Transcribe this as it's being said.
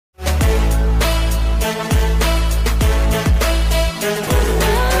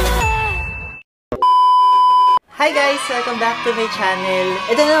guys! Welcome back to my channel.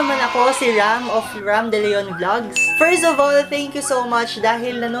 Ito naman ako, si Ram of Ram De Leon Vlogs. First of all, thank you so much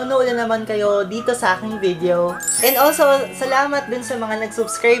dahil nanonood na naman kayo dito sa aking video. And also, salamat dun sa mga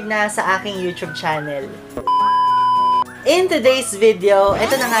nag-subscribe na sa aking YouTube channel. In today's video,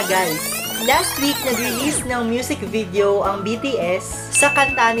 ito na nga guys. Last week, nag-release ng music video ang BTS sa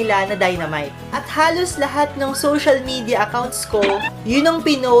kanta nila na Dynamite. At halos lahat ng social media accounts ko, yun ang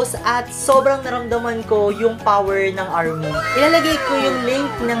pinost at sobrang naramdaman ko yung power ng ARMY. Ilalagay ko yung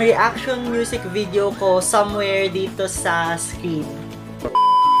link ng reaction music video ko somewhere dito sa screen.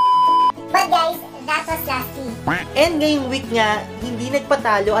 But guys, that was last week. And ngayong week nga, hindi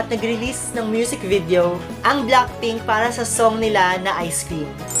nagpatalo at nag-release ng music video ang BlackPink para sa song nila na Ice Cream.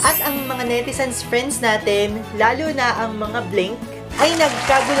 At ang mga netizens friends natin, lalo na ang mga Blink, ay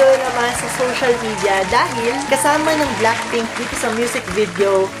nagkagulo naman sa social media dahil kasama ng BlackPink dito sa music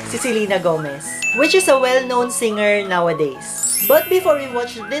video si Selena Gomez, which is a well-known singer nowadays. But before we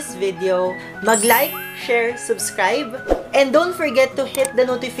watch this video, mag-like, share, subscribe, and don't forget to hit the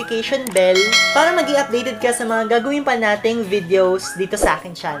notification bell para maging updated ka sa mga gagawin pa nating videos dito sa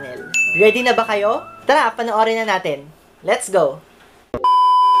aking channel. Ready na ba kayo? Tara, panoorin na natin. Let's go!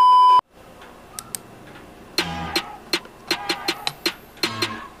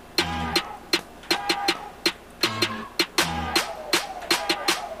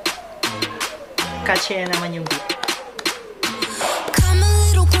 Catchy na naman yung beat.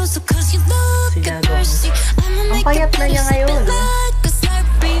 Selena Gomez. Ang payat na niya ngayon.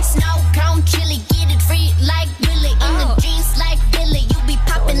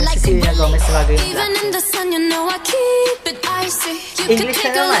 Si Selena Gomez sa bagay yung English na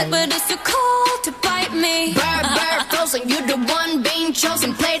naman.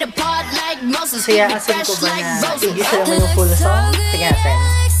 Kaya asan ko ba na English na naman yung full song? Tingnan natin.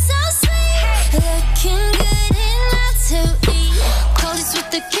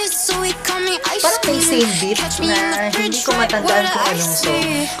 Parang may same beat na hindi ko matandaan kung anong song.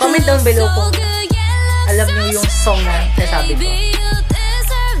 Comment down below kung alam nyo yung song na nasabi ko.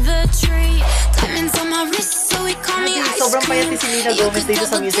 Sobrang payat ni Selena Gomez dito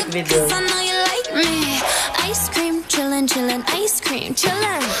sa music video.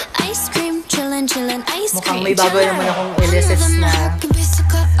 Mukhang may bago naman akong LSS na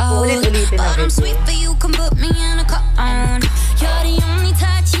ulit-ulitin na video.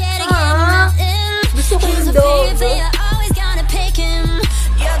 Gusto ko yung dog.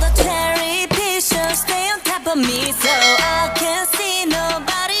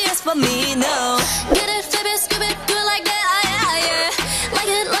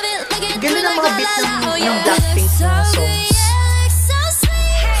 Ganda ng mga beat ng BlackPink na songs.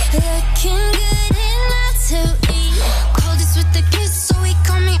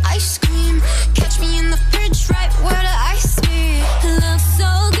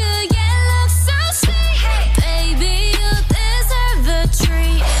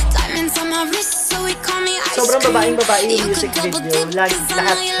 Sobrang babaeng-babae yung music video. Lahat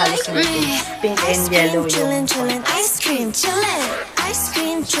halos na pink and yellow yung Ice cream, chillin'. Ice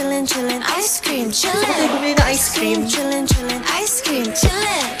cream, chillin', chillin'. Ice cream, chillin'. Gusto ko tayo bumili ng ice cream. Chillin', chillin'. Ice cream,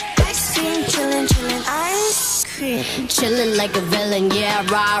 chillin'. Ice cream, chillin', chillin'. Ice cream. Chillin' like a villain, yeah,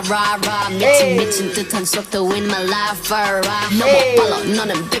 rah, rah, rah. 미친 듯한 속도인 my life, rah. 너무 빨라,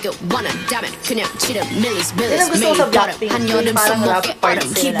 너는 bigger, wanna damn it. 그냥 치는 millies, millies. 매일 다른 한여름 손목에 얼음.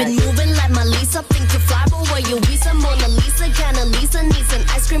 Keep it moving like my Lisa. Think you fly, but where you visa? Mona Lisa, kinda Lisa needs an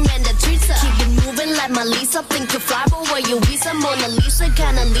ice cream and a treat. Keep it moving like my Lisa. Think you fly, but where you visa? Mona Lisa,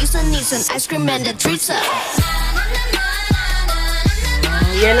 kinda Lisa needs an ice cream and a treat.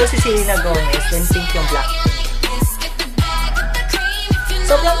 Yellow si Selena Gomez, then pink yung BlackPink.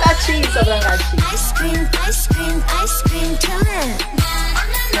 Sobrang catchy, sobrang catchy. Ice cream, ice cream, ice cream, chillin'.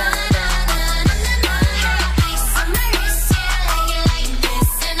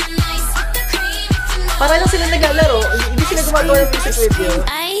 Para lang sila naglalaro, hindi sila gumagawa ng music video.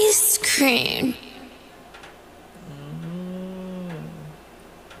 Ice cream.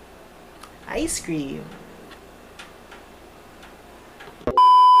 Ice cream.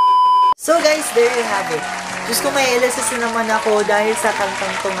 So guys, there you have it. Diyos ko, may LSS na naman ako dahil sa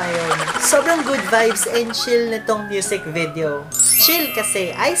kantang to ngayon. Sobrang good vibes and chill nitong music video. Chill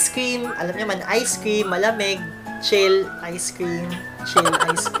kasi ice cream, alam niyo man, ice cream, malamig, chill, ice cream, chill,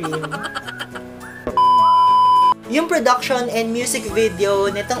 ice cream. Yung production and music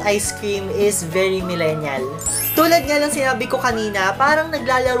video nitong Ice Cream is very millennial. Tulad nga lang sinabi ko kanina, parang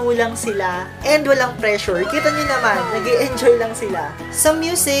naglalaro lang sila and walang pressure. Kita nyo naman, nag-e-enjoy lang sila. Sa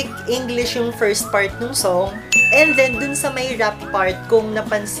music, English yung first part ng song. And then, dun sa may rap part, kung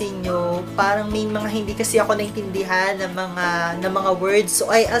napansin nyo, parang may mga hindi kasi ako naintindihan ng mga words.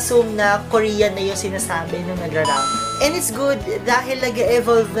 So, I assume na Korean na yung sinasabi nung nagra-rap. And it's good dahil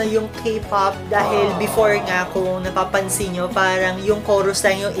nag-evolve na yung K-pop. Dahil before nga, kung napapansin nyo, parang yung chorus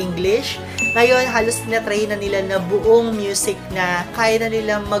lang yung English. Ngayon, halos tinatry na nila na buong music na kaya na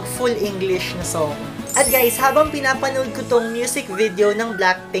nilang mag-full English na song. At guys, habang pinapanood ko tong music video ng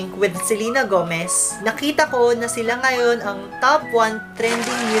BlackPink with Selena Gomez, nakita ko na sila ngayon ang top 1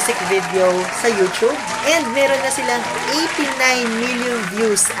 trending music video sa YouTube. And meron na silang 89 million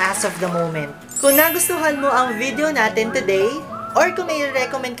views as of the moment. Kung nagustuhan mo ang video natin today, or kung may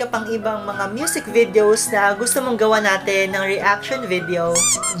recommend ka pang ibang mga music videos na gusto mong gawa natin ng reaction video,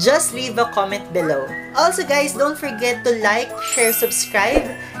 just leave a comment below. Also guys, don't forget to like, share, subscribe,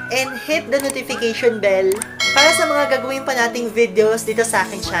 and hit the notification bell para sa mga gagawin pa nating videos dito sa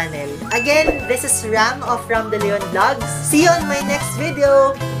aking channel. Again, this is Ram of Ram De Leon Vlogs. See you on my next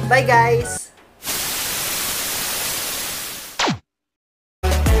video! Bye guys!